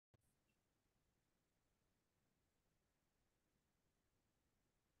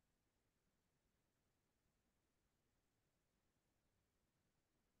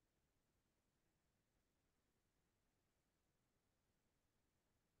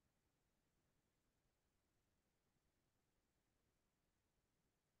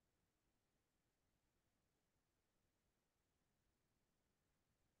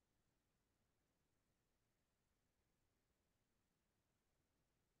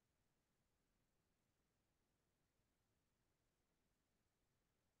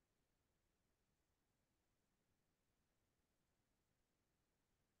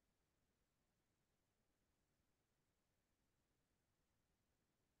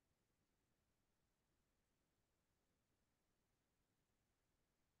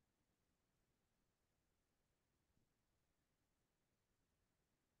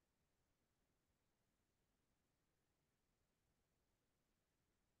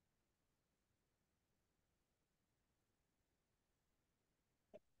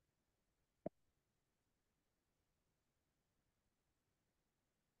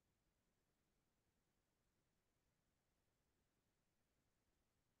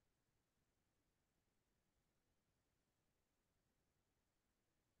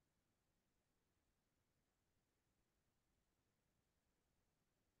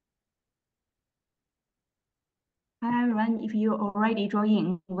Hi everyone, if you already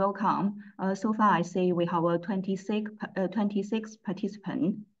joined, welcome. So far I see we have 26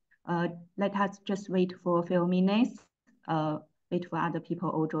 participants. Let us just wait for a few minutes, wait for other people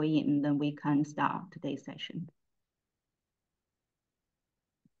all join in, then we can start today's session.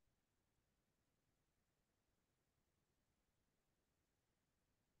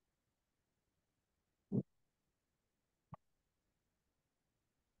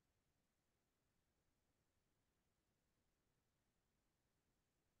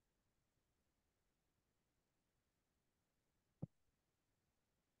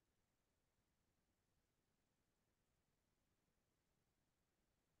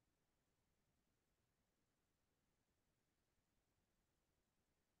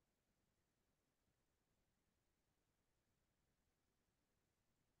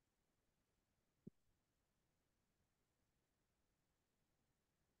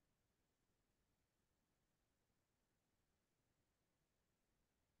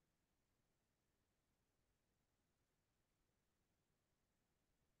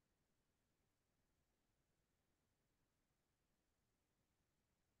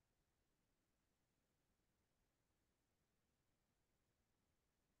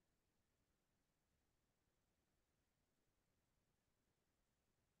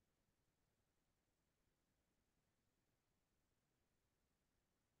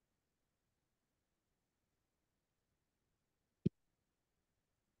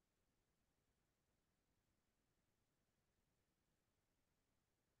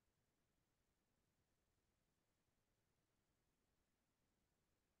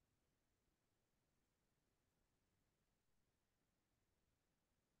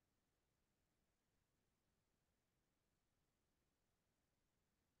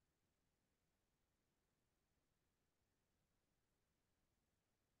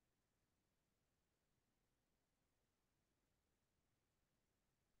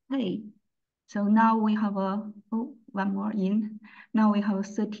 Hey, so now we have one more in. Now we have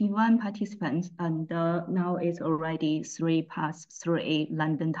 31 participants, and now it's already 3:03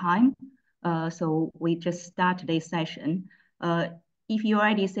 London time. So we just start today's session. If you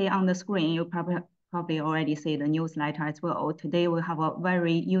already see on the screen, you probably already see the newsletter as well. Today we have a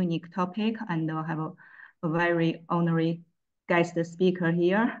very unique topic, and we'll have a very honorary guest speaker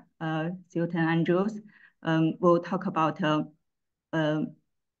here, Sultan Andrews. We'll talk about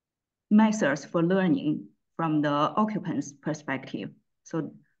methods for learning from the occupants' perspective.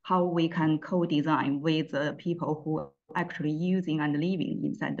 So how we can co-design with the people who are actually using and living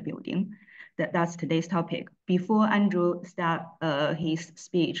inside the building. That's today's topic. Before Andrew start his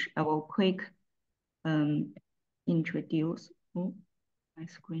speech, I will quick introduce my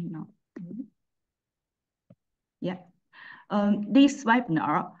screen now. Yeah. This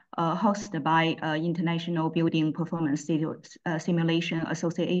webinar hosted by International Building Performance Simulation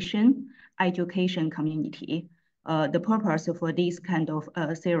Association education community. The purpose for this kind of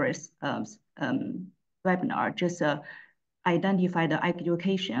series webinar just identify the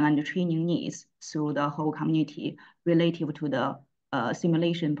education and training needs through the whole community relative to the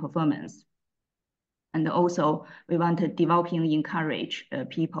simulation performance. And also, we want to develop and encourage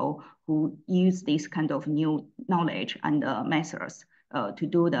people who use this kind of new knowledge and methods to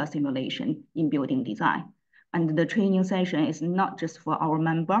do the simulation in building design. And the training session is not just for our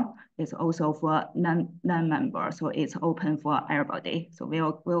member, it's also for non-member. So it's open for everybody. So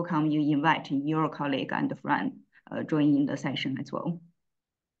we'll welcome you, invite your colleague and friend joining the session as well.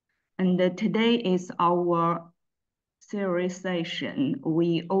 And today is our series session.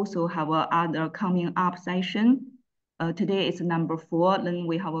 We also have other coming up session. Today is number 4. Then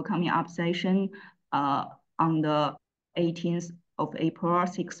we have a coming up session on the 18th of April,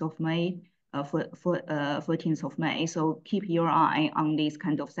 6th of May, 14th of May. So keep your eye on this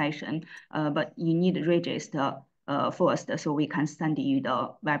kind of session, but you need to register first so we can send you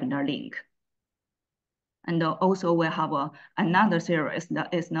the webinar link. And also we have another series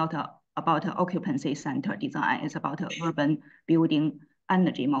that is not about occupancy center design. It's about urban building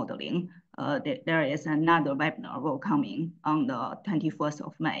energy modeling. There is another webinar will coming on the 21st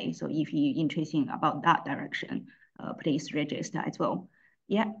of May. So if you're interested about that direction, please register as well.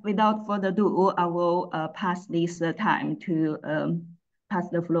 Yeah, without further ado, I will pass this time to pass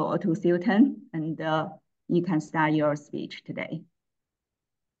the floor to Sultan, and you can start your speech today.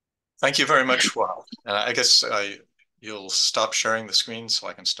 Thank you very much, Wow. I guess you'll stop sharing the screen so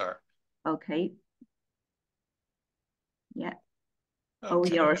I can start. Okay. Yeah. Okay. All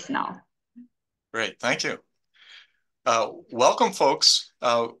yours now. Great, thank you. Welcome, folks.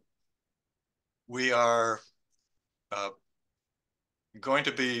 We are going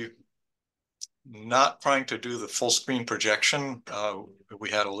to be not trying to do the full screen projection. We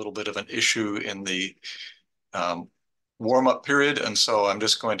had a little bit of an issue in the warm-up period, and so I'm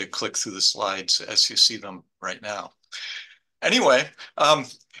just going to click through the slides as you see them right now. Anyway,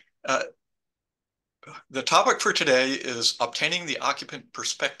 the topic for today is obtaining the occupant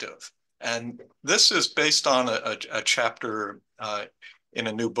perspective. And this is based on a chapter in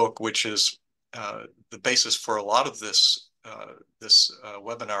a new book, which is the basis for a lot of this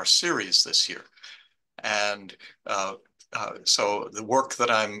webinar series this year. And so the work that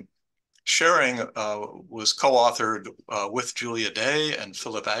I'm sharing was co-authored with Julia Day and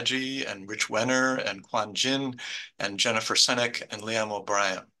Philip Adjie and Rich Wenner and Quan Jin and Jennifer Senek and Liam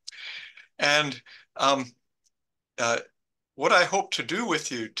O'Brien. And what I hope to do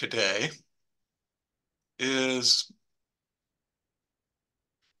with you today is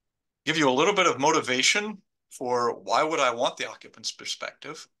give you a little bit of motivation for why would I want the occupant's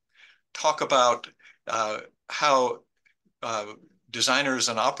perspective, talk about how designers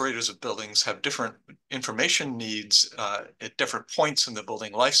and operators of buildings have different information needs at different points in the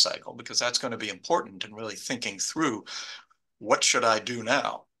building life cycle, because that's going to be important in really thinking through what should I do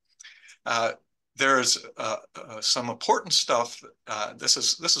now. There's some important stuff. This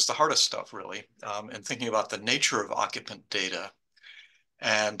is the hardest stuff, really, in thinking about the nature of occupant data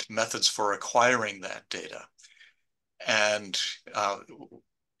and methods for acquiring that data. And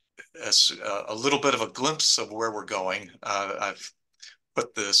as a little bit of a glimpse of where we're going, I've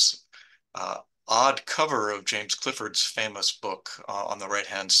put this odd cover of James Clifford's famous book on the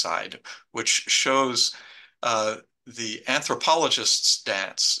right-hand side, which shows the anthropologist's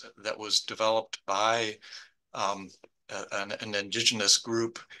dance that was developed by an indigenous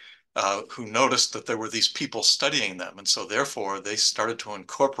group who noticed that there were these people studying them. And so therefore they started to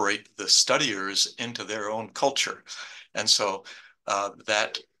incorporate the studiers into their own culture. And so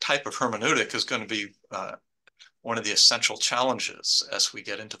that type of hermeneutic is going to be one of the essential challenges as we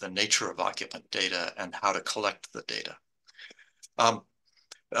get into the nature of occupant data and how to collect the data.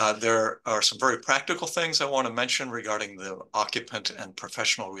 There are some very practical things I want to mention regarding the occupant and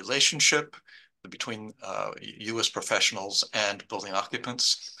professional relationship between you as professionals and building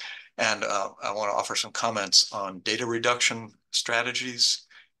occupants. And I want to offer some comments on data reduction strategies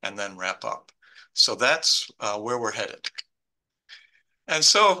and then wrap up. So that's where we're headed. And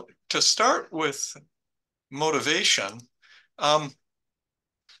so to start with motivation,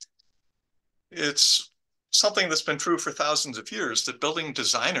 it's something that's been true for thousands of years, that building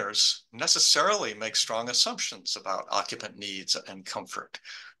designers necessarily make strong assumptions about occupant needs and comfort.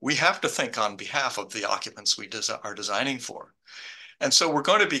 We have to think on behalf of the occupants we are designing for. And so we're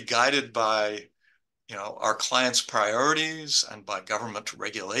going to be guided by, our clients' priorities and by government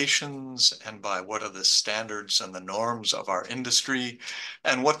regulations and by what are the standards and the norms of our industry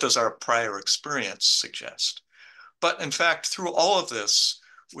and what does our prior experience suggest. But in fact, through all of this,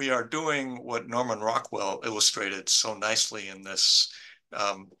 we are doing what Norman Rockwell illustrated so nicely in this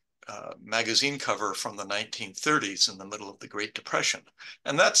magazine cover from the 1930s in the middle of the Great Depression.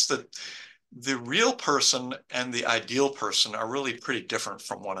 And that's that the real person and the ideal person are really pretty different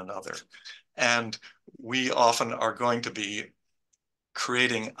from one another. And we often are going to be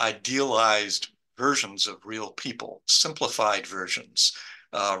creating idealized versions of real people, simplified versions,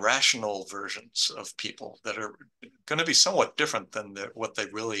 rational versions of people that are going to be somewhat different than what they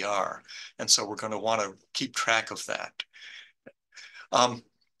really are. And so we're going to want to keep track of that.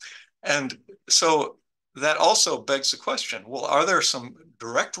 And so that also begs the question, well, are there some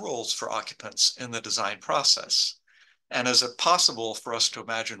direct roles for occupants in the design process? And is it possible for us to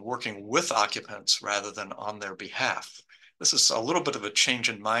imagine working with occupants rather than on their behalf? This is a little bit of a change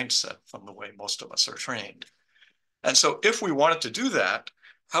in mindset from the way most of us are trained. And so if we wanted to do that,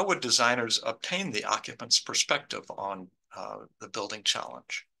 how would designers obtain the occupant's perspective on the building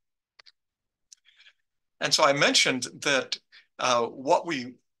challenge? And so I mentioned that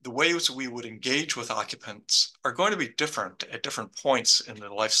the ways we would engage with occupants are going to be different at different points in the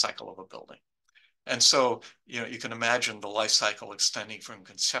life cycle of a building. And so, you can imagine the life cycle extending from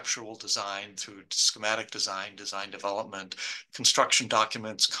conceptual design through schematic design, design development, construction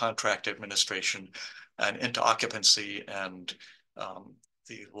documents, contract administration, and into occupancy and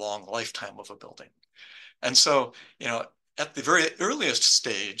the long lifetime of a building. And so, at the very earliest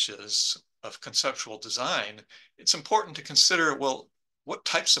stages of conceptual design, it's important to consider, well, what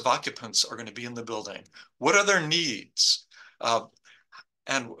types of occupants are going to be in the building? What are their needs?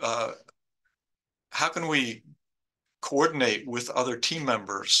 And how can we coordinate with other team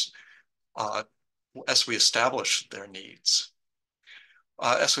members as we establish their needs?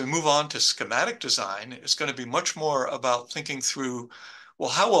 As we move on to schematic design, it's going to be much more about thinking through, well,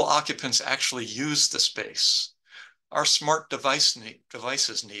 how will occupants actually use the space? Are smart devices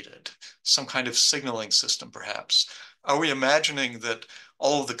needed? Some kind of signaling system, perhaps? Are we imagining that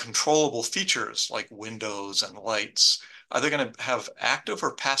all of the controllable features like windows and lights, are they going to have active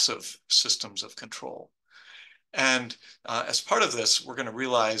or passive systems of control? And as part of this, we're going to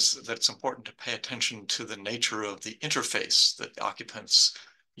realize that it's important to pay attention to the nature of the interface that occupants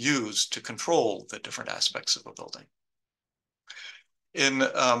use to control the different aspects of a building. In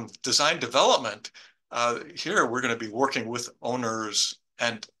design development, here we're going to be working with owners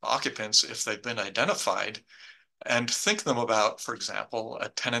and occupants if they've been identified, and think them about, for example, a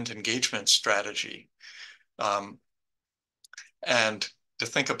tenant engagement strategy, and to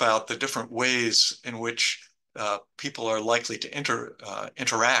think about the different ways in which people are likely to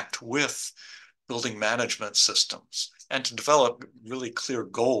interact with building management systems, and to develop really clear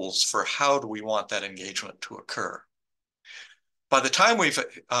goals for how do we want that engagement to occur. By the time we've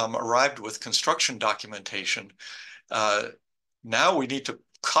arrived with construction documentation, now we need to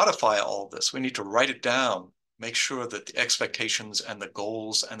codify all of this. We need to write it down, make sure that the expectations and the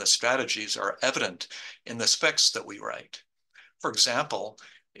goals and the strategies are evident in the specs that we write. For example,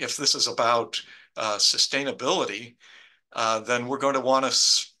 if this is about sustainability, then we're going to want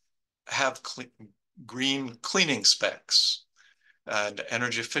to have green cleaning specs and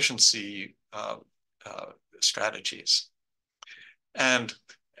energy efficiency strategies. And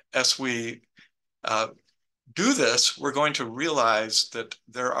as we do this, we're going to realize that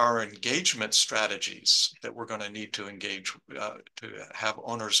there are engagement strategies that we're going to need to engage, to have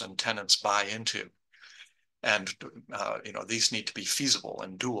owners and tenants buy into. And these need to be feasible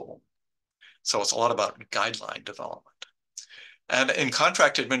and doable. So it's a lot about guideline development. And in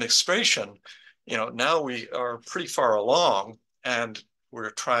contract administration, now we are pretty far along, and we're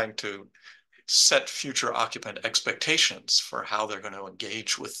trying to set future occupant expectations for how they're going to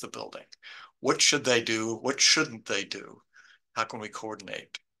engage with the building. What should they do? What shouldn't they do? How can we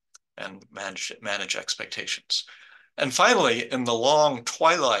coordinate and manage expectations? And finally, in the long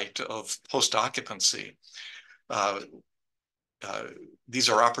twilight of post-occupancy, these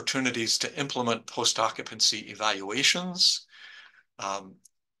are opportunities to implement post-occupancy evaluations,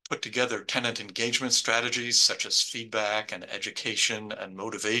 put together tenant engagement strategies such as feedback and education and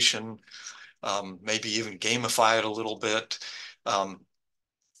motivation, maybe even gamify it a little bit.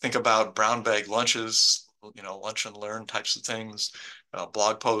 Think about brown bag lunches, lunch and learn types of things,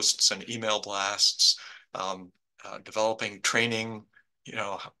 blog posts and email blasts, developing training,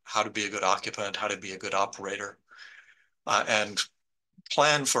 how to be a good occupant, how to be a good operator, and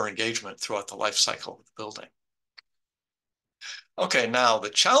plan for engagement throughout the life cycle of the building. Okay, now the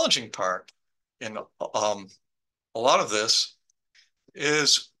challenging part in a lot of this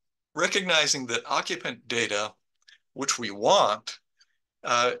is recognizing that occupant data, which we want,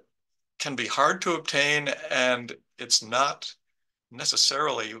 can be hard to obtain, and it's not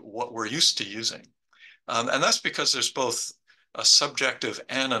necessarily what we're used to using. And that's because there's both a subjective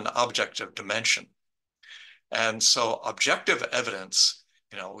and an objective dimension. And so objective evidence,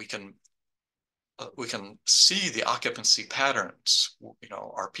 we can see the occupancy patterns.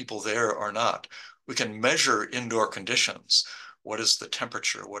 Are people there or not? We can measure indoor conditions. What is the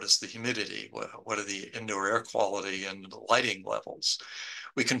temperature? What is the humidity? What are the indoor air quality and the lighting levels?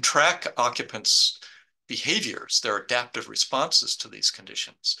 We can track occupants' behaviors, their adaptive responses to these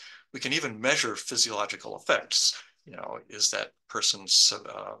conditions. We can even measure physiological effects. Is that person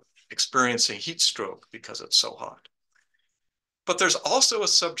experiencing heat stroke because it's so hot? But there's also a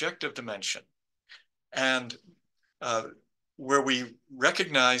subjective dimension, and where we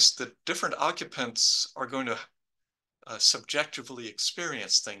recognize that different occupants are going to subjectively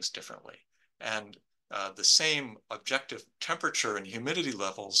experience things differently. And the same objective temperature and humidity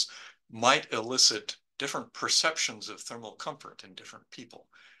levels might elicit different perceptions of thermal comfort in different people,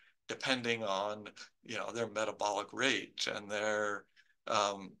 depending on their metabolic rate and their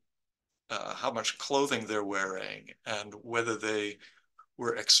how much clothing they're wearing, and whether they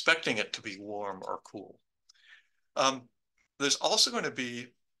were expecting it to be warm or cool. There's also going to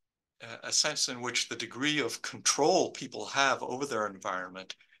be a sense in which the degree of control people have over their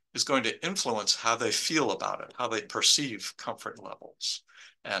environment is going to influence how they feel about it, how they perceive comfort levels,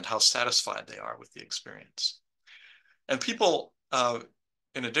 and how satisfied they are with the experience. And people,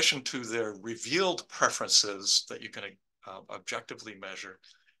 in addition to their revealed preferences that you can objectively measure,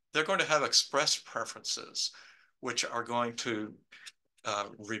 they're going to have expressed preferences, which are going to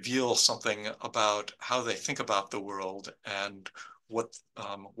reveal something about how they think about the world and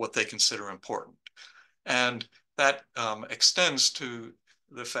what they consider important. And that extends to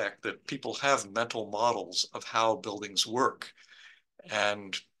the fact that people have mental models of how buildings work.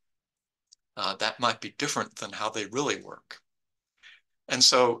 And that might be different than how they really work. And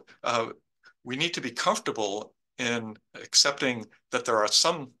so we need to be comfortable in accepting that there are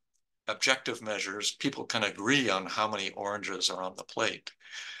some objective measures. People can agree on how many oranges are on the plate,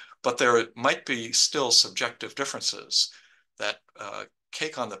 but there might be still subjective differences. That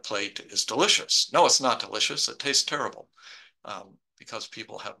cake on the plate is delicious. No, it's not delicious. It tastes terrible, because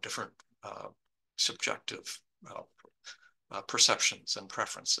people have different subjective perceptions and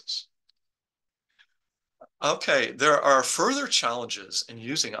preferences. Okay, there are further challenges in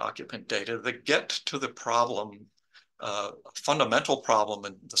using occupant data that get to the problem, fundamental problem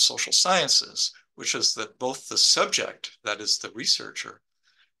in the social sciences, which is that both the subject, that is the researcher,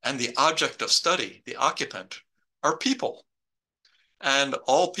 and the object of study, the occupant, are people. And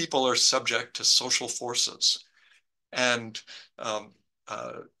all people are subject to social forces. And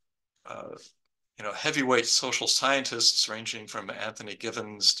heavyweight social scientists ranging from Anthony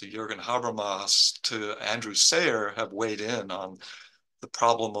Givens to Jürgen Habermas to Andrew Sayre have weighed in on the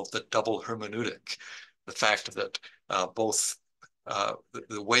problem of the double hermeneutic, the fact that both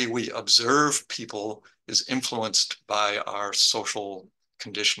the way we observe people is influenced by our social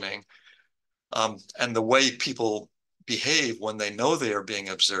conditioning, and the way people behave when they know they are being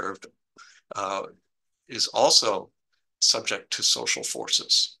observed is also subject to social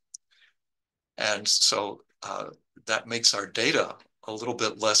forces. And so that makes our data a little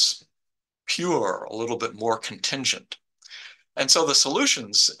bit less pure, a little bit more contingent. And so the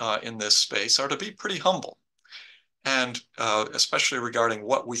solutions in this space are to be pretty humble, and especially regarding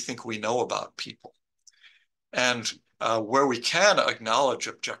what we think we know about people. And where we can acknowledge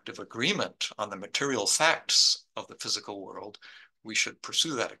objective agreement on the material facts of the physical world, we should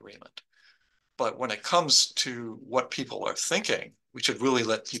pursue that agreement. But when it comes to what people are thinking, we should really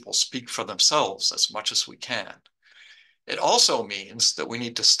let people speak for themselves as much as we can. It also means that we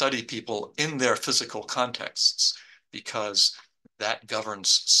need to study people in their physical contexts, because that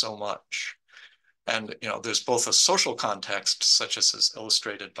governs so much. And there's both a social context, such as is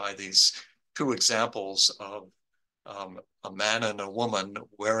illustrated by these two examples of a man and a woman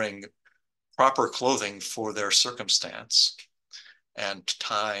wearing proper clothing for their circumstance and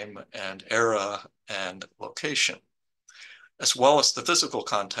time and era and location, as well as the physical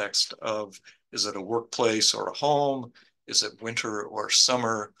context of, is it a workplace or a home? Is it winter or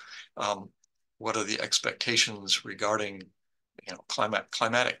summer? What are the expectations regarding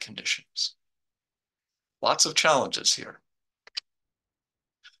climatic conditions? Lots of challenges here.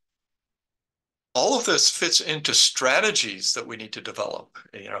 All of this fits into strategies that we need to develop.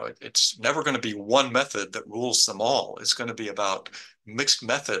 It's never going to be one method that rules them all. It's going to be about mixed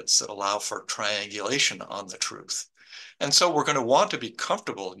methods that allow for triangulation on the truth. And so we're going to want to be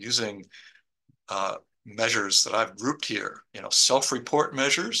comfortable using measures that I've grouped here, self-report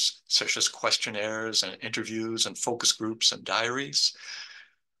measures, such as questionnaires and interviews and focus groups and diaries,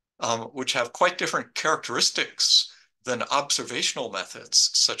 which have quite different characteristics than observational methods,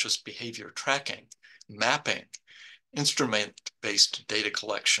 such as behavior tracking, mapping, instrument-based data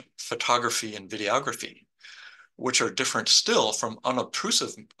collection, photography and videography, which are different still from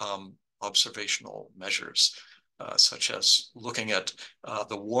unobtrusive observational measures, such as looking at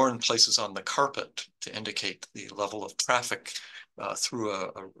the worn places on the carpet to indicate the level of traffic through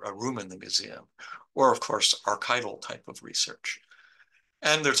a room in the museum, or of course, archival type of research.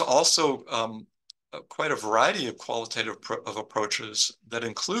 And there's also quite a variety of qualitative approaches that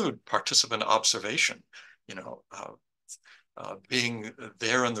include participant observation, being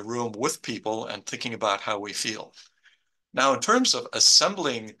there in the room with people and thinking about how we feel. Now, in terms of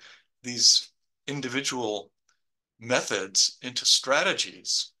assembling these individual methods into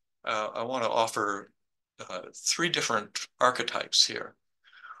strategies, I want to offer three different archetypes here.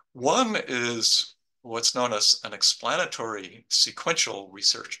 One is what's known as an explanatory sequential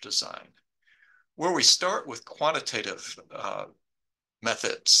research design, where we start with quantitative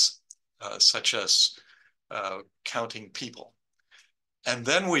methods, such as counting people. And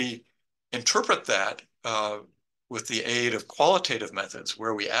then we interpret that with the aid of qualitative methods,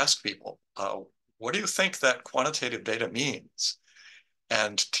 where we ask people, what do you think that quantitative data means?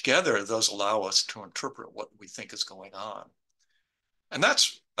 And together, those allow us to interpret what we think is going on. And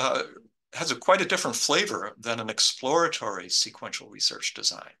that's has quite a different flavor than an exploratory sequential research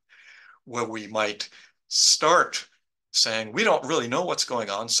design, where we might start saying, we don't really know what's going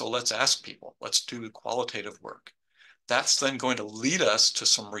on, so let's ask people, let's do qualitative work. That's then going to lead us to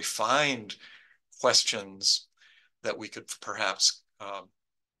some refined questions that we could perhaps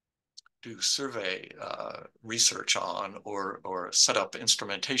do survey research on, or set up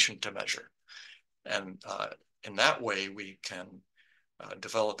instrumentation to measure. And in that way, we can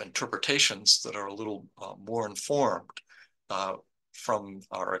develop interpretations that are a little more informed from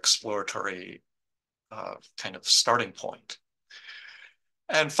our exploratory kind of starting point.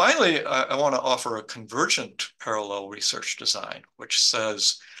 And finally, I want to offer a convergent parallel research design, which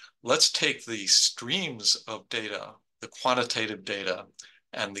says, let's take the streams of data, the quantitative data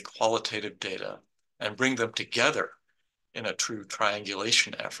and the qualitative data, and bring them together in a true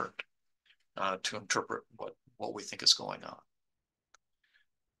triangulation effort to interpret what we think is going on.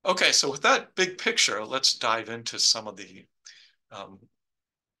 Okay, so with that big picture, let's dive into some of the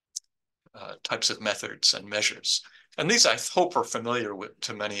types of methods and measures. And these, I hope, are familiar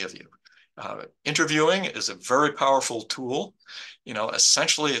to many of you. Interviewing is a very powerful tool. You know,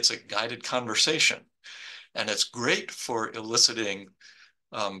 essentially, it's a guided conversation. And it's great for eliciting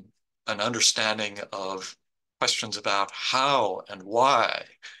an understanding of questions about how and why.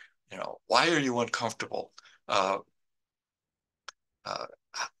 You know, why are you uncomfortable? How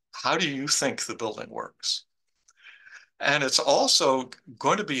do you think the building works? And it's also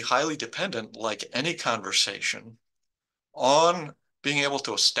going to be highly dependent, like any conversation, on being able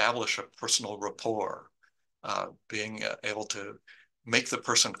to establish a personal rapport, being able to make the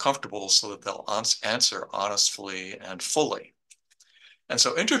person comfortable so that they'll answer honestly and fully. And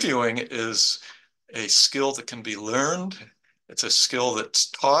so interviewing is a skill that can be learned. It's a skill that's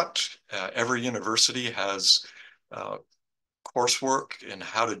taught. Every university has coursework in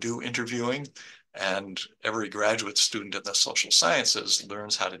how to do interviewing, and every graduate student in the social sciences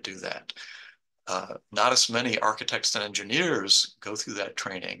learns how to do that. Not as many architects and engineers go through that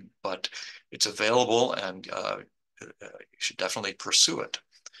training, but it's available, and you should definitely pursue it.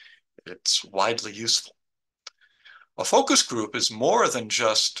 It's widely useful. A focus group is more than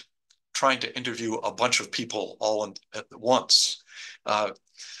just trying to interview a bunch of people all at once.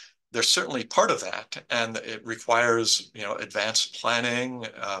 There's certainly part of that, and it requires, you know, advanced planning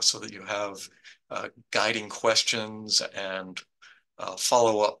so that you have guiding questions and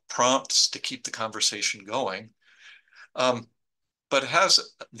follow-up prompts to keep the conversation going. But it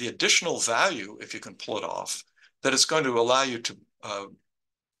has the additional value, if you can pull it off, that it's going to allow you to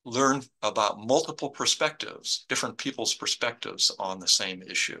learn about multiple perspectives, different people's perspectives on the same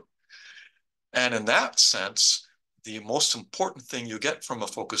issue. And in that sense, the most important thing you get from a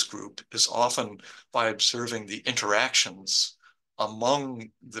focus group is often by observing the interactions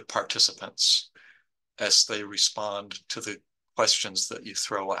among the participants as they respond to the questions that you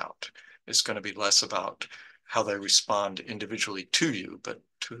throw out. It's going to be less about how they respond individually to you, but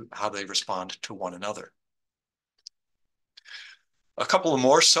to how they respond to one another. A couple of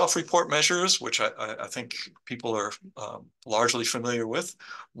more self-report measures, which I think people are largely familiar with.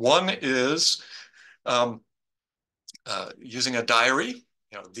 One is using a diary.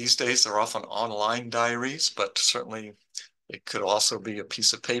 You know, these days they're often online diaries, but certainly it could also be a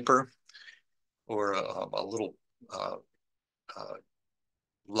piece of paper or a little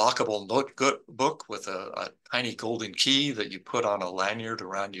lockable notebook with a tiny golden key that you put on a lanyard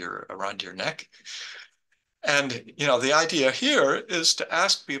around your neck. And, you know, the idea here is to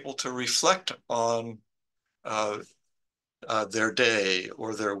ask people to reflect on their day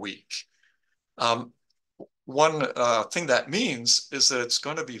or their week. One thing that means is that it's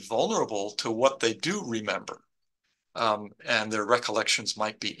going to be vulnerable to what they do remember. And their recollections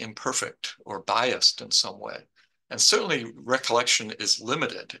might be imperfect or biased in some way. And certainly recollection is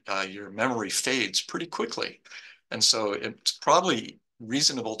limited. Your memory fades pretty quickly. And so it's probably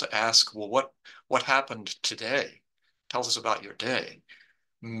reasonable to ask, well, what happened today? Tell us about your day.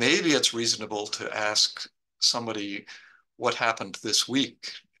 Maybe it's reasonable to ask somebody, what happened this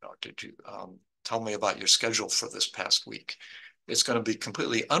week? You know, did you tell me about your schedule for this past week? It's going to be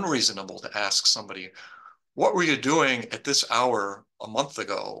completely unreasonable to ask somebody, what were you doing at this hour a month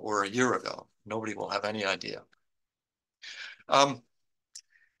ago or a year ago? Nobody will have any idea.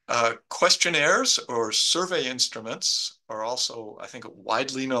 Questionnaires or survey instruments are also, I think,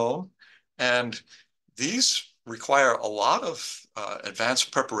 widely known. And these require a lot of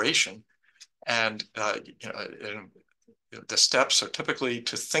advanced preparation. And you know, the steps are typically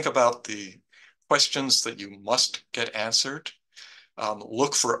to think about the questions that you must get answered.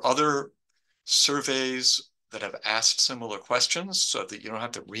 Look for other surveys that have asked similar questions so that you don't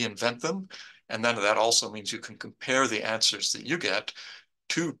have to reinvent them. And then that also means you can compare the answers that you get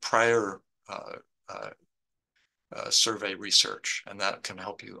to prior survey research. And that can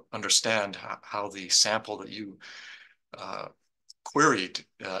help you understand how the sample that you queried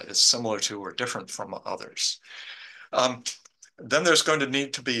is similar to or different from others. Then there's going to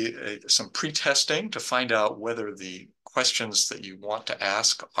need to be some pre-testing to find out whether the questions that you want to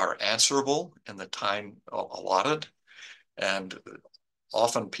ask are answerable in the time allotted. And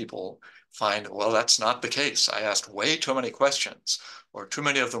often people find, well, that's not the case. I asked way too many questions, or too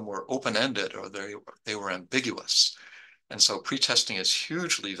many of them were open-ended, or they were ambiguous. And so pre-testing is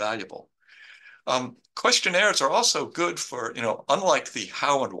hugely valuable. Questionnaires are also good for, unlike the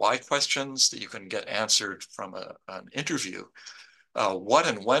how and why questions that you can get answered from an interview, what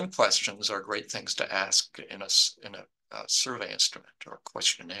and when questions are great things to ask in a survey instrument or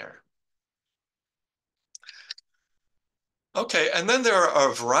questionnaire. Okay, and then there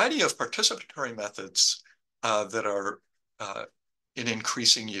are a variety of participatory methods that are in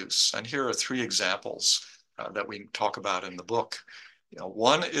increasing use. And here are 3 examples that we talk about in the book.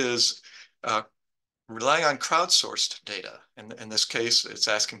 One is relying on crowdsourced data. In this case, it's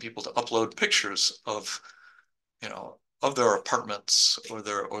asking people to upload pictures of, of their apartments or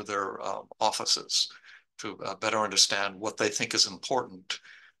their offices to better understand what they think is important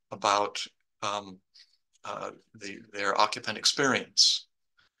about their occupant experience.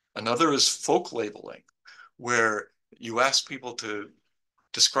 Another is folk labeling, where you ask people to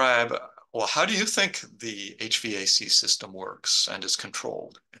describe, well, how do you think the HVAC system works and is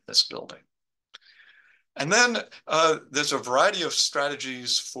controlled in this building? And then there's a variety of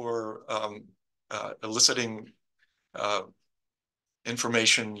strategies for eliciting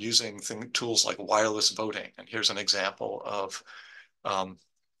information using tools like wireless voting. And here's an example of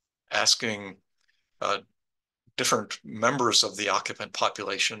asking different members of the occupant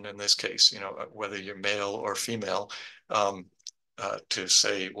population, in this case, whether you're male or female, to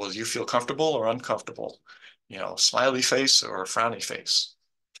say, well, do you feel comfortable or uncomfortable? Smiley face or frowny face.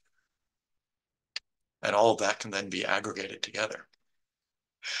 And all of that can then be aggregated together.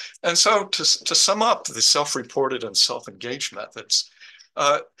 And so to sum up the self-reported and self-engaged methods,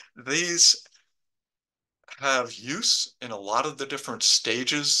 these have use in a lot of the different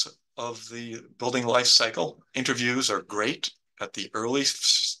stages of the building life cycle. Interviews are great at the early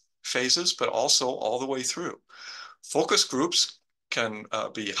phases, but also all the way through. Focus groups can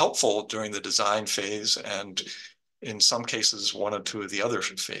be helpful during the design phase and in some cases 1 or 2 of the other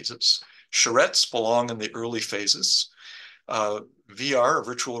phases. Charrettes belong in the early phases. VR,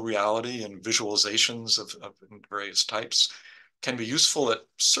 virtual reality, and visualizations of various types can be useful at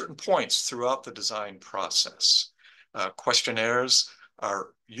certain points throughout the design process. Questionnaires are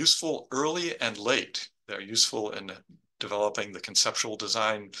useful early and late. They're useful in developing the conceptual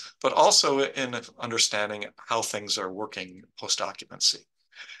design, but also in understanding how things are working post-occupancy.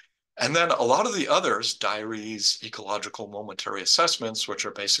 And then a lot of the others, diaries, ecological momentary assessments, which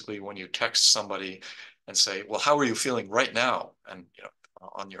are basically when you text somebody and say, well, how are you feeling right now? And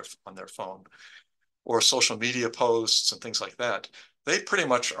on their phone, or social media posts and things like that, they pretty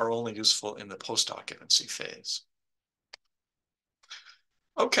much are only useful in the post-occupancy phase.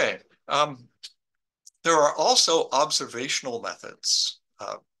 Okay, there are also observational methods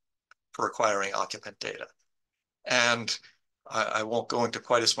for acquiring occupant data. And I won't go into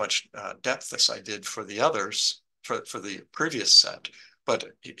quite as much depth as I did for the others, for the previous set. But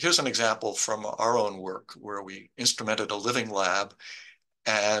here's an example from our own work where we instrumented a living lab,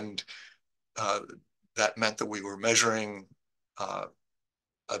 and that meant that we were measuring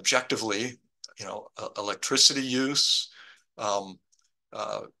objectively, electricity use,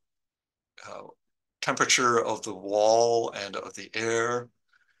 temperature of the wall and of the air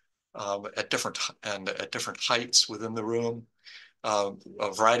at different heights within the room, a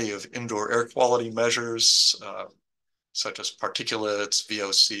variety of indoor air quality measures, such as particulates,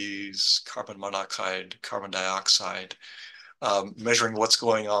 VOCs, carbon monoxide, carbon dioxide, measuring what's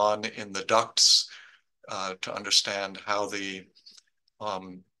going on in the ducts to understand how the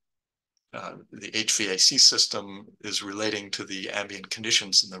HVAC system is relating to the ambient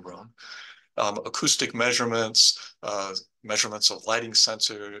conditions in the room. Acoustic measurements, measurements of lighting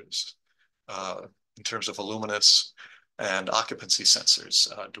sensors in terms of illuminance, and occupancy sensors.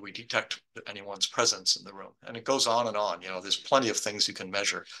 Do we detect anyone's presence in the room? And it goes on and on. There's plenty of things you can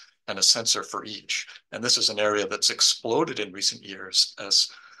measure and a sensor for each. And this is an area that's exploded in recent years as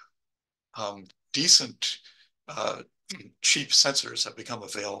decent, cheap sensors have become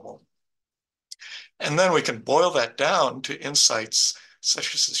available. And then we can boil that down to insights,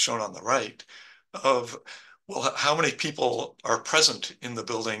 such as is shown on the right, of, well, how many people are present in the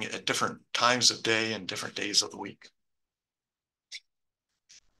building at different times of day and different days of the week.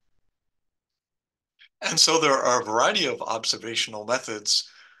 And so there are a variety of observational methods.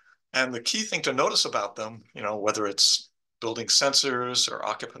 And the key thing to notice about them, whether it's building sensors or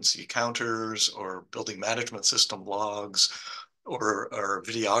occupancy counters or building management system logs or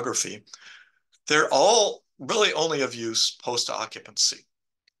videography, they're all really only of use post-occupancy.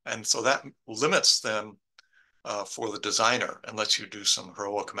 And so that limits them for the designer and lets you do some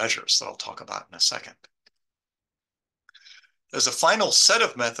heroic measures that I'll talk about in a second. There's a final set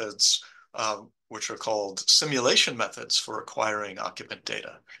of methods which are called simulation methods for acquiring occupant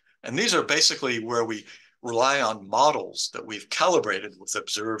data. And these are basically where we rely on models that we've calibrated with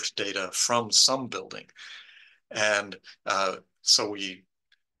observed data from some building. And so we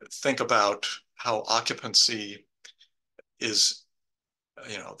think about how occupancy is,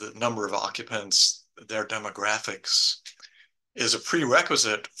 the number of occupants, their demographics is a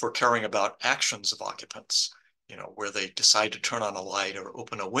prerequisite for caring about actions of occupants, where they decide to turn on a light or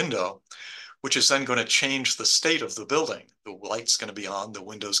open a window, which is then going to change the state of the building. The light's going to be on, the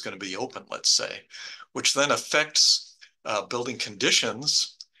window's going to be open, let's say, which then affects building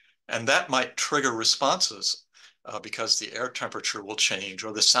conditions, and that might trigger responses because the air temperature will change,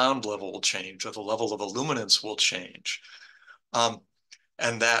 or the sound level will change, or the level of illuminance will change.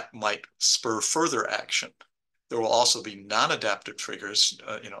 And that might spur further action. There will also be non-adaptive triggers,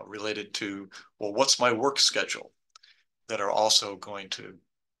 related to, well, what's my work schedule, that are also going to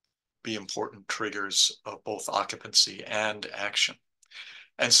be important triggers of both occupancy and action.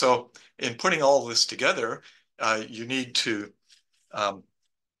 And so in putting all this together, you need to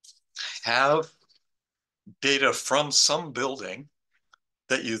have data from some building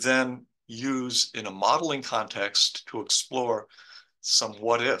that you then use in a modeling context to explore some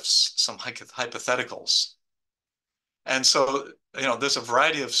what ifs, some hypotheticals. And so, there's a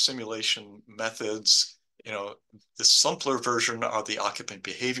variety of simulation methods. The simpler version are the occupant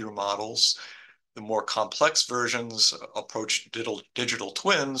behavior models. The more complex versions approach digital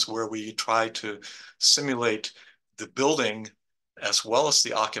twins, where we try to simulate the building as well as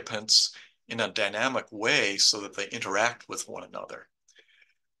the occupants in a dynamic way so that they interact with one another.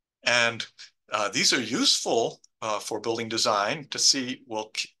 And these are useful for building design to see,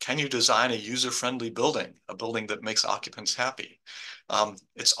 well, can you design a user-friendly building, a building that makes occupants happy?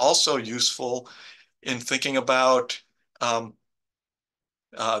 It's also useful in thinking about the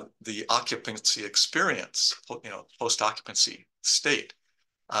occupancy experience, post-occupancy state,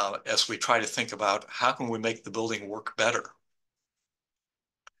 as we try to think about how can we make the building work better.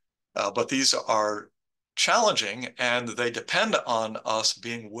 But these are challenging, and they depend on us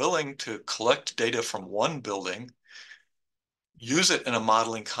being willing to collect data from one building, use it in a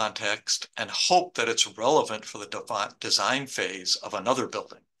modeling context, and hope that it's relevant for the design phase of another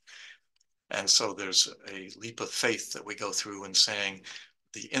building. And so there's a leap of faith that we go through in saying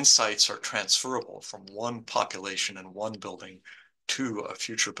the insights are transferable from one population and one building to a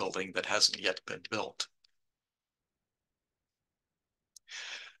future building that hasn't yet been built.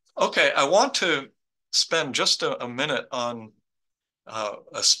 Okay, I want to spend just a minute on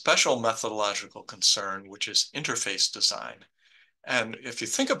a special methodological concern, which is interface design. And if you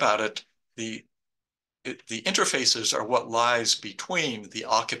think about it, the interfaces are what lies between the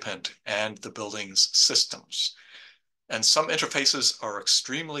occupant and the building's systems. And some interfaces are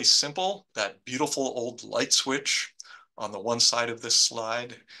extremely simple. That beautiful old light switch on the one side of this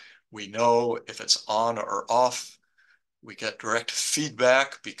slide, we know if it's on or off. We get direct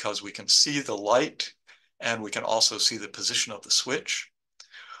feedback because we can see the light and we can also see the position of the switch.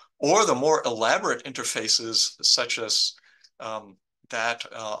 Or the more elaborate interfaces, such as that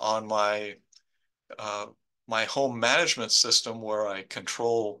on my home management system, where I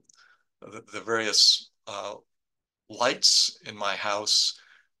control the various lights in my house,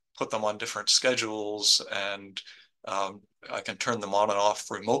 put them on different schedules, and I can turn them on and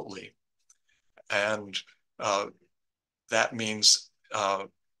off remotely. And that means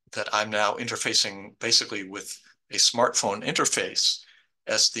that I'm now interfacing basically with a smartphone interface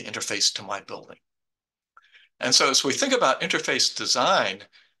as the interface to my building. And so as we think about interface design,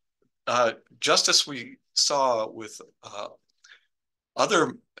 just as we saw with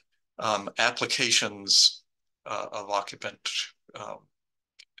other applications of occupant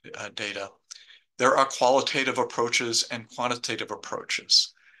data, there are qualitative approaches and quantitative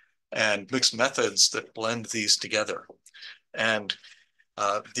approaches, and mixed methods that blend these together. And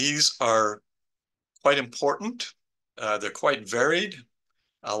these are quite important. They're quite varied.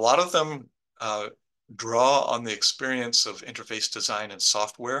 A lot of them draw on the experience of interface design and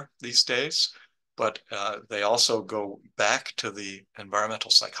software these days, but they also go back to the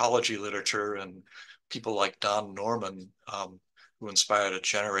environmental psychology literature and people like Don Norman, who inspired a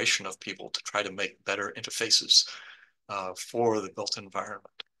generation of people to try to make better interfaces for the built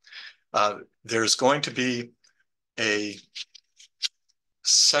environment. There's going to be a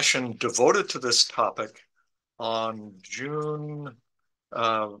session devoted to this topic on June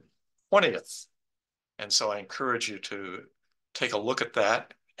 20th. And so I encourage you to take a look at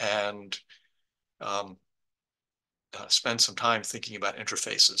that and spend some time thinking about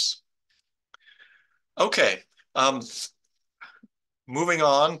interfaces. Okay, moving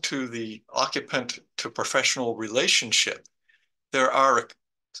on to the occupant to professional relationship. There are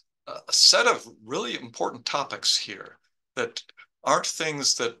a set of really important topics here that aren't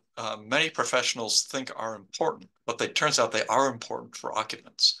things that many professionals think are important, but it turns out they are important for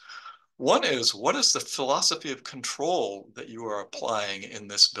occupants. One is, what is the philosophy of control that you are applying in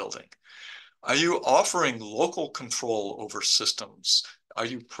this building? Are you offering local control over systems? Are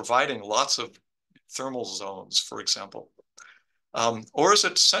you providing lots of thermal zones, for example? Or is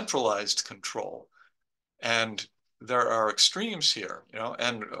it centralized control? And there are extremes here,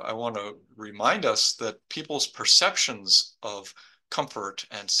 and I want to remind us that people's perceptions of comfort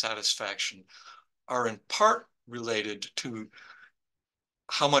and satisfaction are in part related to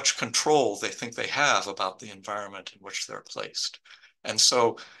how much control they think they have about the environment in which they're placed. And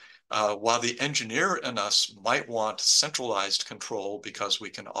so while the engineer in us might want centralized control because we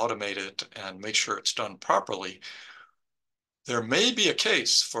can automate it and make sure it's done properly, there may be a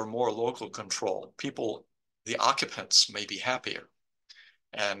case for more local control. The occupants may be happier,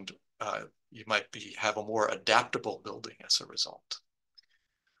 and you might have a more adaptable building as a result.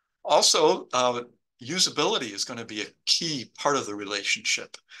 Also, usability is going to be a key part of the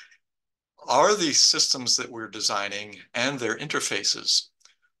relationship. Are these systems that we're designing and their interfaces,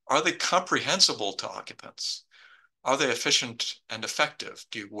 are they comprehensible to occupants? Are they efficient and effective?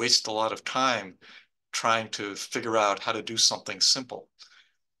 Do you waste a lot of time trying to figure out how to do something simple?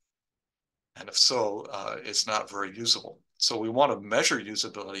 And if so, it's not very usable. So we want to measure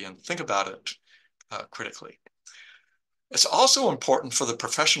usability and think about it critically. It's also important for the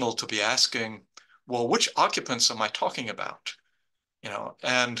professional to be asking, well, which occupants am I talking about?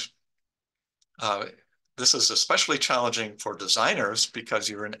 And this is especially challenging for designers because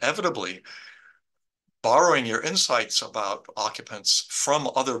you're inevitably borrowing your insights about occupants from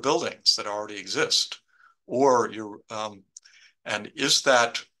other buildings that already exist. Or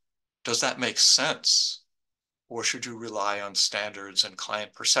does that make sense? Or should you rely on standards and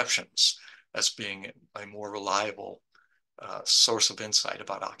client perceptions as being a more reliable source of insight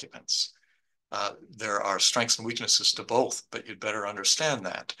about occupants? There are strengths and weaknesses to both, but you'd better understand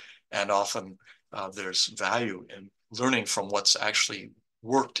that. And often there's value in learning from what's actually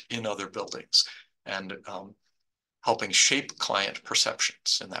worked in other buildings and helping shape client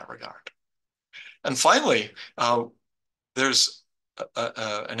perceptions in that regard. And finally, there's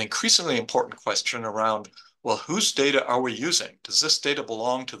an increasingly important question around, well, whose data are we using? Does this data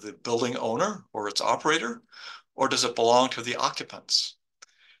belong to the building owner or its operator, or does it belong to the occupants?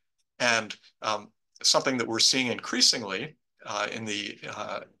 And something that we're seeing increasingly in the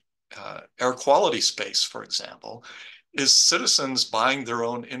air quality space, for example, is citizens buying their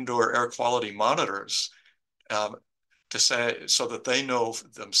own indoor air quality monitors so that they know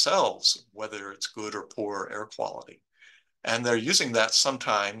themselves whether it's good or poor air quality. And they're using that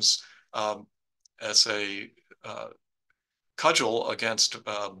sometimes as a cudgel against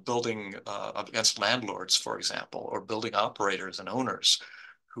against landlords, for example, or building operators and owners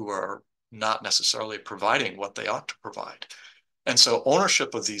who are not necessarily providing what they ought to provide. And so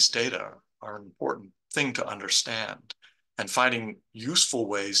ownership of these data are an important thing to understand, and finding useful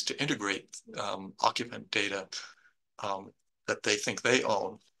ways to integrate occupant data that they think they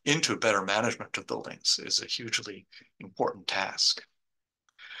own into better management of buildings is a hugely important task.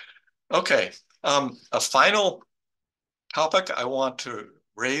 Okay, a final topic I want to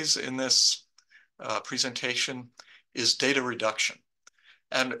raise in this presentation is data reduction.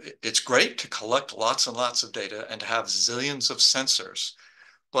 And it's great to collect lots and lots of data and to have zillions of sensors,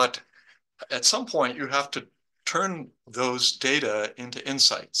 but at some point you have to turn those data into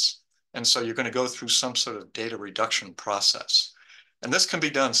insights. And so you're going to go through some sort of data reduction process. And this can be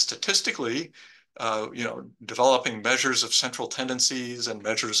done statistically, developing measures of central tendencies and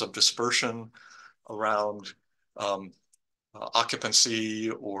measures of dispersion around occupancy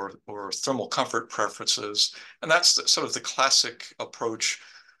or thermal comfort preferences. And that's sort of the classic approach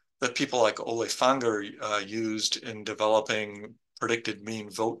that people like Ole Fanger used in developing predicted mean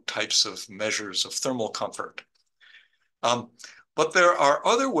vote types of measures of thermal comfort. But there are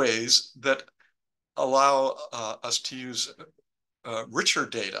other ways that allow us to use richer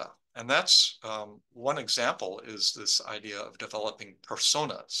data. And that's one example is this idea of developing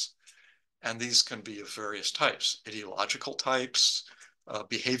personas. And these can be of various types: ideological types,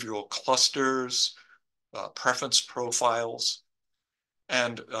 behavioral clusters, preference profiles.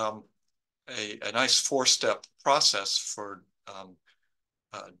 And a nice four-step process for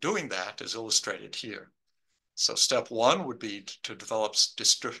doing that is illustrated here. So step one would be to develop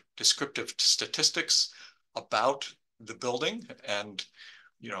descriptive statistics about the building and,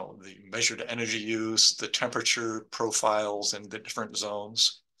 the measured energy use, the temperature profiles in the different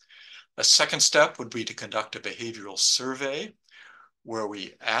zones. A second step would be to conduct a behavioral survey where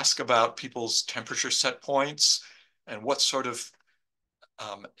we ask about people's temperature set points and what sort of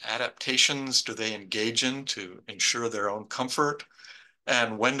adaptations do they engage in to ensure their own comfort,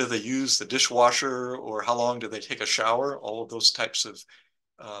 and when do they use the dishwasher, or how long do they take a shower, all of those types of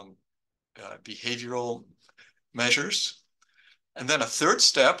behavioral measures. And then a third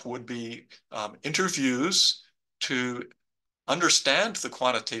step would be interviews to understand the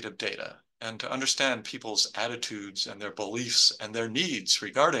quantitative data and to understand people's attitudes and their beliefs and their needs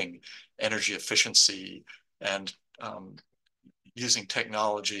regarding energy efficiency and using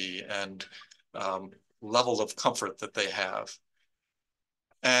technology and level of comfort that they have.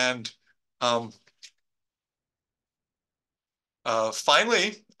 And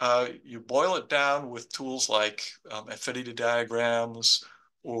finally, you boil it down with tools like affinity diagrams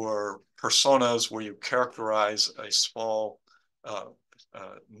or personas, where you characterize a small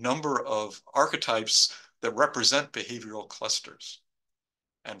number of archetypes that represent behavioral clusters.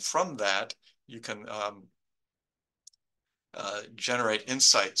 And from that, you can generate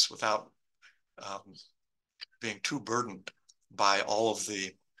insights without being too burdened by all of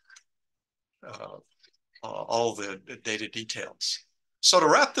the data details. So to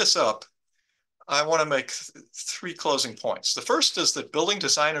wrap this up, I want to make three closing points. The first is that building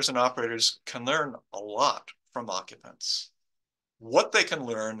designers and operators can learn a lot from occupants. What they can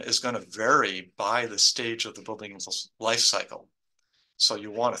learn is going to vary by the stage of the building's life cycle. So you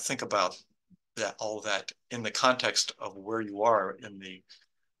want to think about all of that in the context of where you are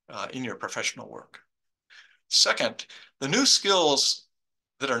in your professional work. Second, the new skills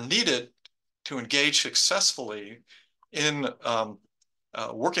that are needed to engage successfully in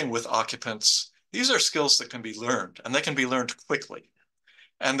working with occupants, these are skills that can be learned, and they can be learned quickly.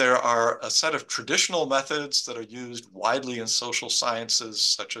 And there are a set of traditional methods that are used widely in social sciences,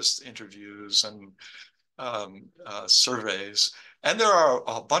 such as interviews and surveys. And there are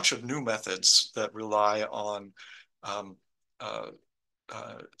a bunch of new methods that rely on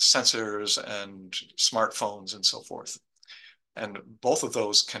sensors and smartphones and so forth. And both of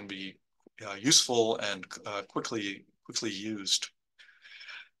those can be useful and quickly used.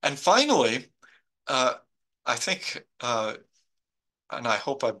 And finally, I think, and I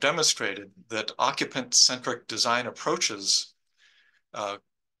hope I've demonstrated, that occupant-centric design approaches that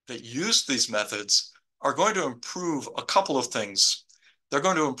use these methods are going to improve a couple of things. They're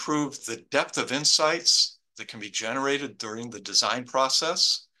going to improve the depth of insights that can be generated during the design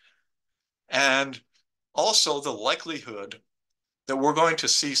process, and also the likelihood that we're going to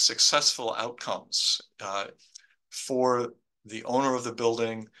see successful outcomes for the owner of the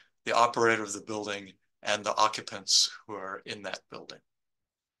building, the operator of the building, and the occupants who are in that building.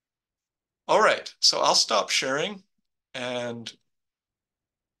 All right, so I'll stop sharing and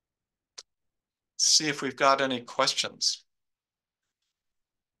see if we've got any questions.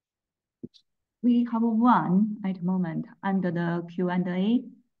 We have one at the moment under the Q&A.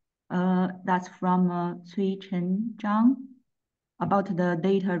 That's from Cui Chen Zhang about the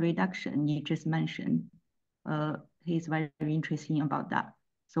data reduction you just mentioned. He's very interested about that.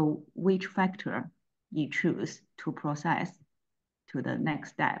 So which factor you choose to process to the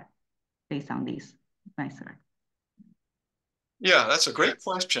next step based on this method? Yeah, that's a great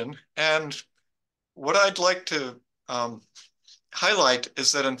question. And what I'd like to highlight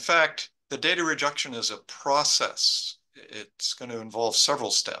is that, in fact, the data reduction is a process. It's going to involve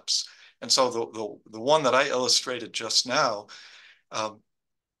several steps. And so the one that I illustrated just now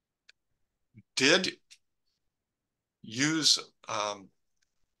did use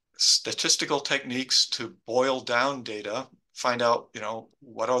statistical techniques to boil down data, find out,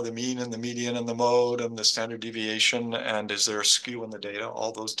 what are the mean and the median and the mode and the standard deviation, and is there a skew in the data,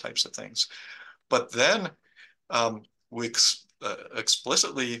 all those types of things. But then we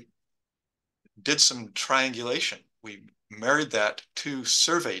explicitly did some triangulation. We married that to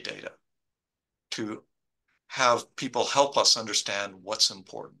survey data to have people help us understand what's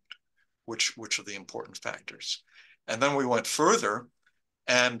important, which are the important factors. And then we went further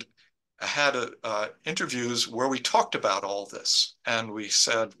and had interviews where we talked about all this. And we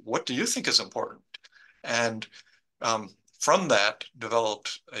said, what do you think is important? And from that,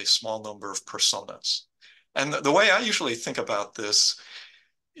 developed a small number of personas. And the way I usually think about this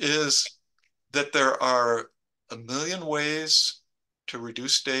is that there are a million ways to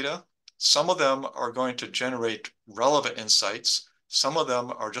reduce data. Some of them are going to generate relevant insights. Some of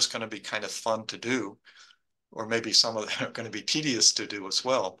them are just going to be kind of fun to do, or maybe some of them are going to be tedious to do as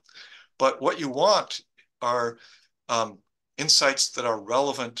well. But what you want are insights that are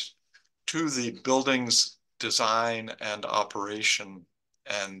relevant to the building's design and operation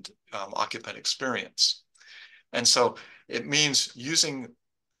and occupant experience. And so it means using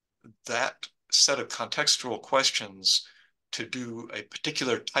that set of contextual questions to do a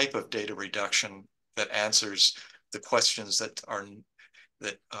particular type of data reduction that answers the questions that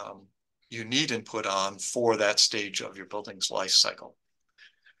you need input on for that stage of your building's life cycle.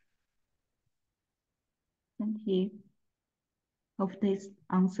 Thank you. Hope this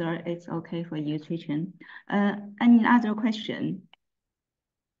answer is okay for you, Chichen. Any other question?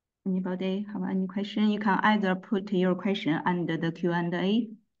 Anybody have any question? You can either put your question under the Q&A,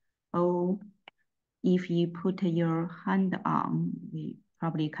 or if you put your hand on, we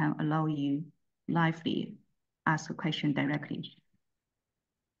probably can allow you lively ask a question directly.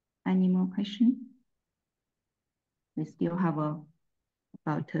 Any more questions? We still have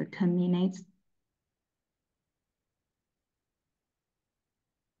about 10 minutes.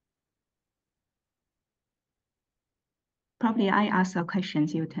 Probably I ask a question,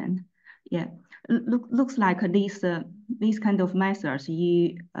 Hilton. Yeah, looks like these kind of methods,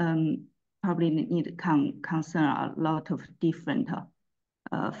 you probably need to concern a lot of different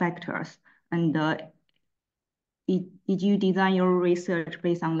factors. And did you design your research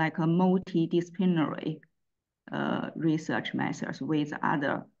based on like a multidisciplinary research methods with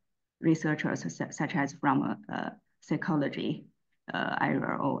other researchers such as from psychology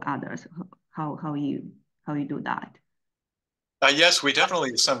area or others? How you do that? Yes, we definitely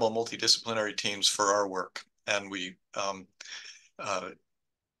assemble multidisciplinary teams for our work, and we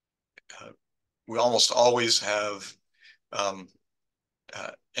almost always have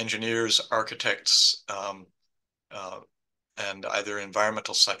engineers, architects, and either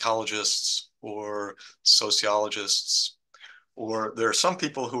environmental psychologists or sociologists, or there are some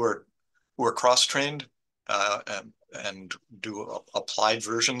people who are cross-trained and do applied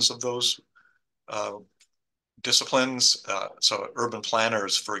versions of those disciplines. So urban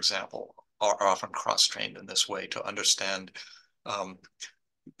planners, for example, are often cross-trained in this way to understand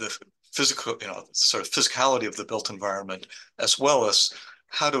the physical, sort of physicality of the built environment, as well as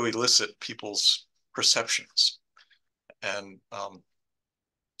how to elicit people's perceptions. And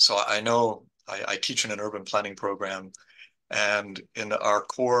so I know I teach in an urban planning program, and in our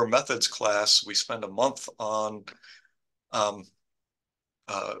core methods class, we spend a month on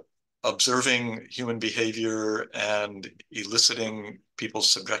observing human behavior and eliciting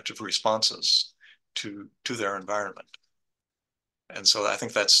people's subjective responses to their environment. And so I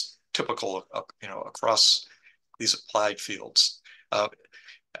think that's typical, across these applied fields.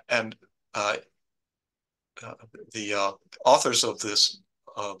 And the authors of this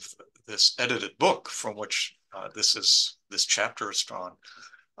edited book, from which this chapter is drawn,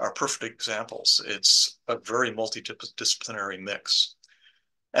 are perfect examples. It's a very multidisciplinary mix.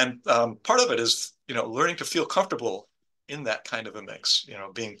 And part of it is, learning to feel comfortable in that kind of a mix,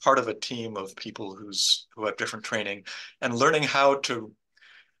 being part of a team of people who have different training, and learning how to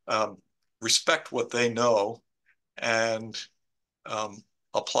respect what they know and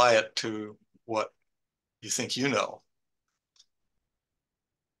apply it to what you think you know.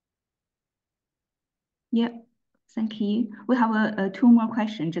 Yeah, thank you. We have two more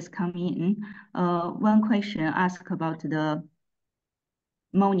questions just coming in. One question asks about the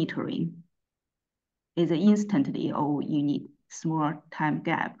monitoring. Is it instantly, or you need small time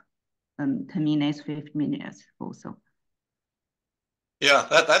gap, 10 minutes, 15 minutes also? Yeah,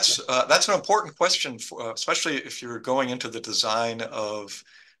 that's an important question, especially if you're going into the design of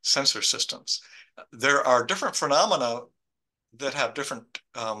sensor systems. There are different phenomena that have different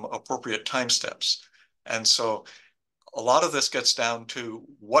appropriate time steps. And so a lot of this gets down to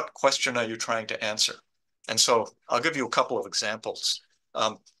what question are you trying to answer? And so I'll give you a couple of examples.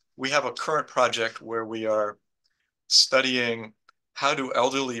 We have a current project where we are studying how do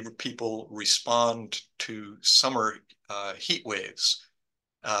elderly people respond to summer heat waves,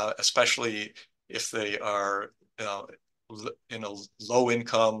 especially if they are in a low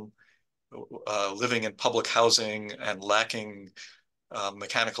income, living in public housing and lacking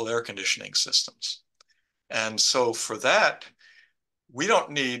mechanical air conditioning systems. And so for that, we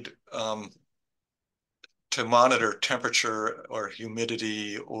don't need to monitor temperature or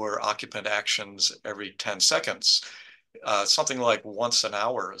humidity or occupant actions every 10 seconds. Something like once an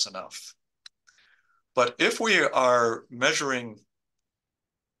hour is enough. But if we are measuring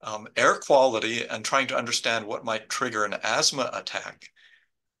air quality and trying to understand what might trigger an asthma attack,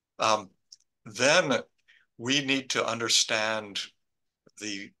 then we need to understand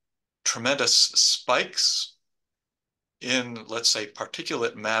the tremendous spikes in, let's say,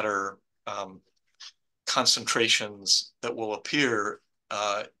 particulate matter concentrations that will appear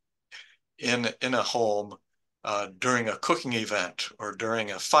in a home during a cooking event or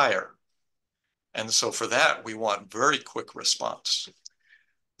during a fire. And so for that, we want very quick response.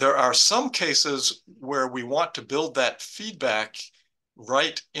 There are some cases where we want to build that feedback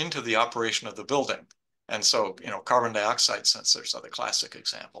right into the operation of the building. And so, carbon dioxide sensors are the classic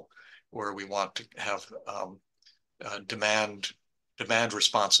example where we want to have demand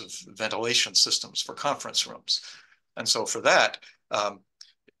responsive ventilation systems for conference rooms. And so for that,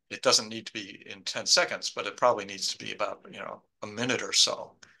 it doesn't need to be in 10 seconds, but it probably needs to be about, a minute or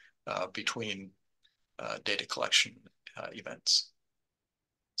so between data collection events.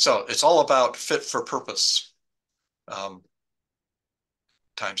 So it's all about fit for purpose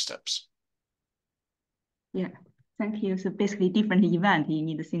time steps. Yeah, thank you. So basically different event, you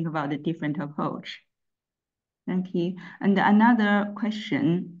need to think about a different approach. Thank you. And another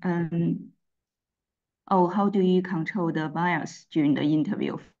question, how do you control the bias during the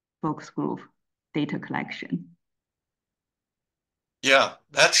interview focus group data collection? Yeah,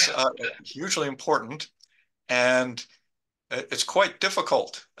 that's hugely important. And it's quite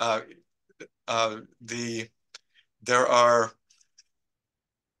difficult. There are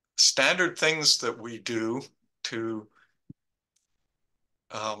standard things that we do to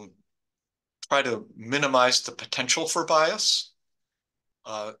try to minimize the potential for bias.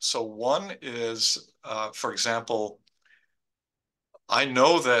 So one is, for example, I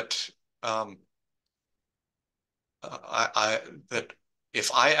know that that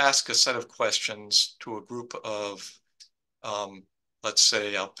if I ask a set of questions to a group of, let's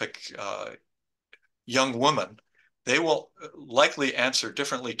say I'll pick young women, they will likely answer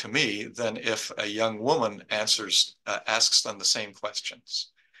differently to me than if a young woman asks them the same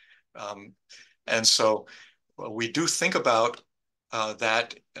questions. And so we do think about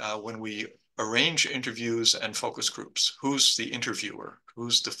that when we arrange interviews and focus groups. Who's the interviewer?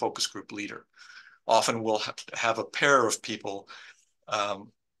 Who's the focus group leader? Often we'll have a pair of people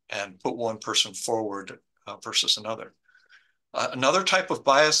and put one person forward versus another. Another type of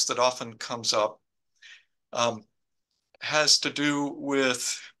bias that often comes up has to do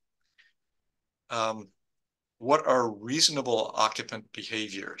with what are reasonable occupant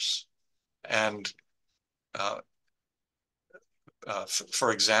behaviors. And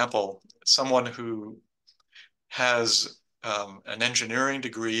for example, someone who has an engineering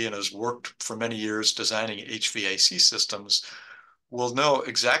degree and has worked for many years designing HVAC systems will know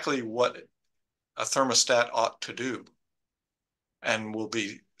exactly what a thermostat ought to do, and will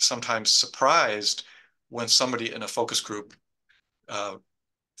be sometimes surprised when somebody in a focus group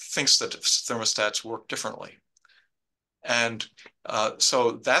thinks that thermostats work differently. And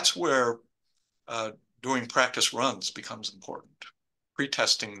so that's where doing practice runs becomes important,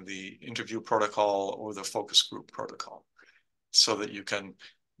 pre-testing the interview protocol or the focus group protocol, so that you can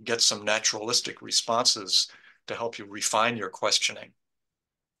get some naturalistic responses to help you refine your questioning.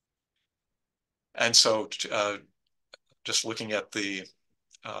 And so just looking at the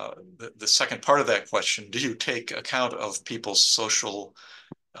second part of that question, do you take account of people's social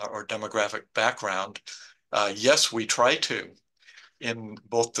or demographic background? Yes, we try to, in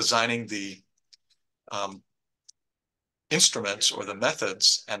both designing the instruments or the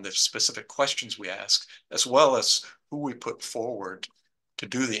methods and the specific questions we ask, as well as who we put forward to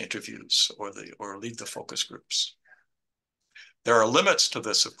do the interviews or lead the focus groups. There are limits to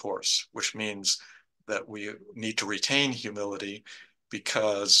this, of course, which means that we need to retain humility,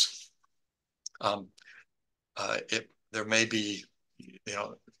 because there may be,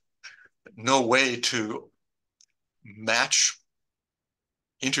 no way to match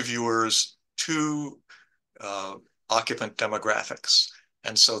interviewers to occupant demographics.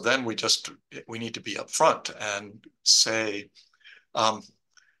 And so then we need to be upfront and say,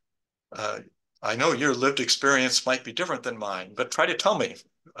 I know your lived experience might be different than mine, but try to tell me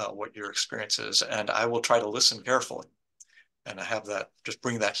what your experience is, and I will try to listen carefully. And I have that, just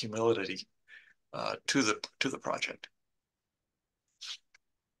bring that humility to the project.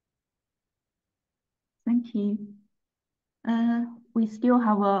 Thank you. We still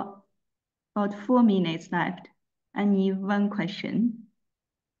have about 4 minutes left. Any one question?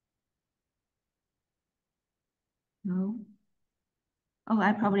 No? Oh,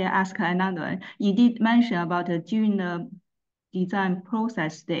 I probably ask another one. You did mention about during the design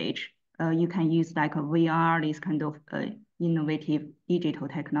process stage, you can use like a VR, this kind of innovative digital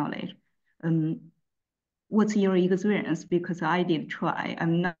technology. What's your experience? Because I did try.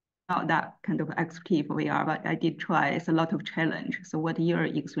 I'm not that kind of expert for VR, but I did try. It's a lot of challenge. So what your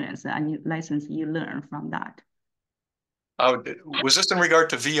experience and lessons you learned from that? Was this in regard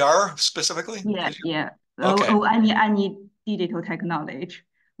to VR specifically? Yeah. Okay. Any digital technology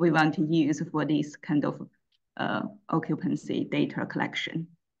we want to use for this kind of occupancy data collection.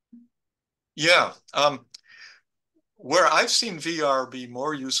 Yeah. Where I've seen VR be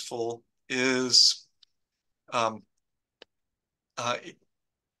more useful is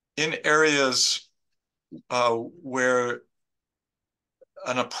in areas where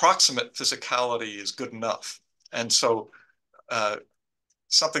an approximate physicality is good enough. And so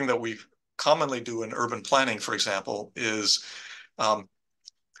something that we commonly do in urban planning, for example, is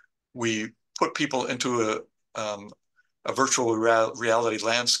we put people into a virtual reality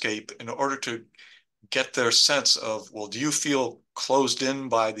landscape in order to get their sense of, well, do you feel closed in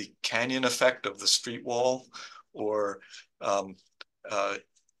by the canyon effect of the street wall? Or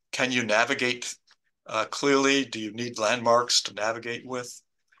can you navigate clearly? Do you need landmarks to navigate with?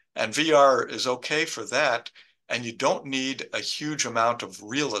 And VR is okay for that. And you don't need a huge amount of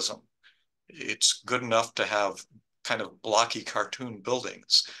realism. It's good enough to have kind of blocky cartoon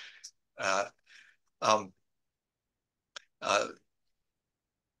buildings.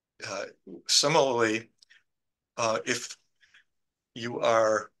 Similarly, if you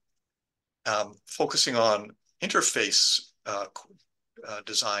are focusing on interface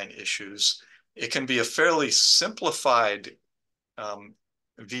design issues, it can be a fairly simplified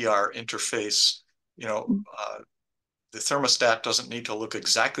VR interface. You know, the thermostat doesn't need to look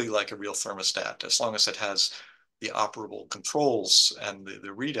exactly like a real thermostat, as long as it has the operable controls and the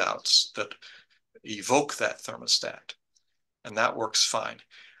readouts that evoke that thermostat. And that works fine.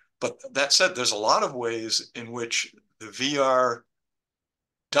 But that said, there's a lot of ways in which the VR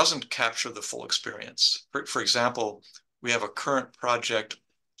doesn't capture the full experience. For example, we have a current project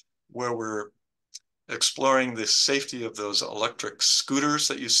where we're exploring the safety of those electric scooters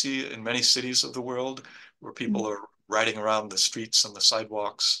that you see in many cities of the world, where people are riding around the streets and the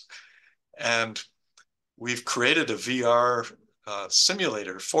sidewalks. And we've created a VR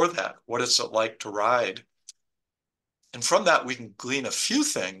simulator for that. What is it like to ride? And from that, we can glean a few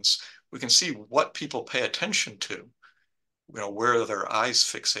things. We can see what people pay attention to, you know, where are their eyes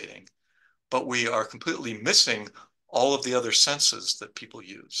fixating. But we are completely missing all of the other senses that people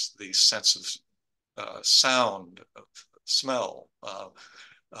use, the sense of sound, of smell,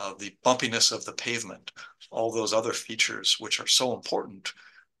 the bumpiness of the pavement, all those other features which are so important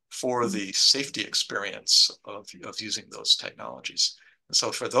for the safety experience of using those technologies. And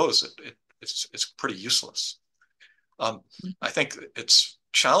so for those, it's pretty useless. I think it's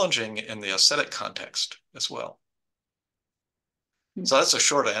challenging in the aesthetic context as well. So that's a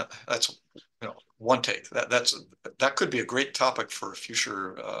short answer. That's one take. That could be a great topic for a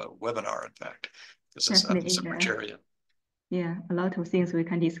future webinar, in fact, because it's a rich area. Yeah, a lot of things we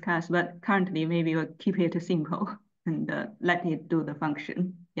can discuss, but currently maybe we'll keep it simple and let it do the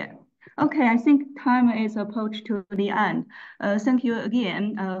function. Yeah. Okay, I think time is approached to the end. Thank you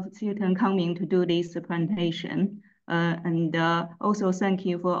again, Susan, coming to do this presentation. And also thank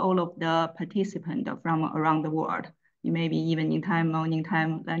you for all of the participants from around the world. You may be evening time, morning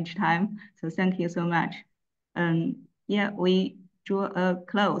time, lunch time. So thank you so much. Yeah, we draw a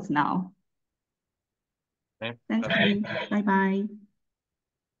close now. Okay. Thank you. Bye-bye.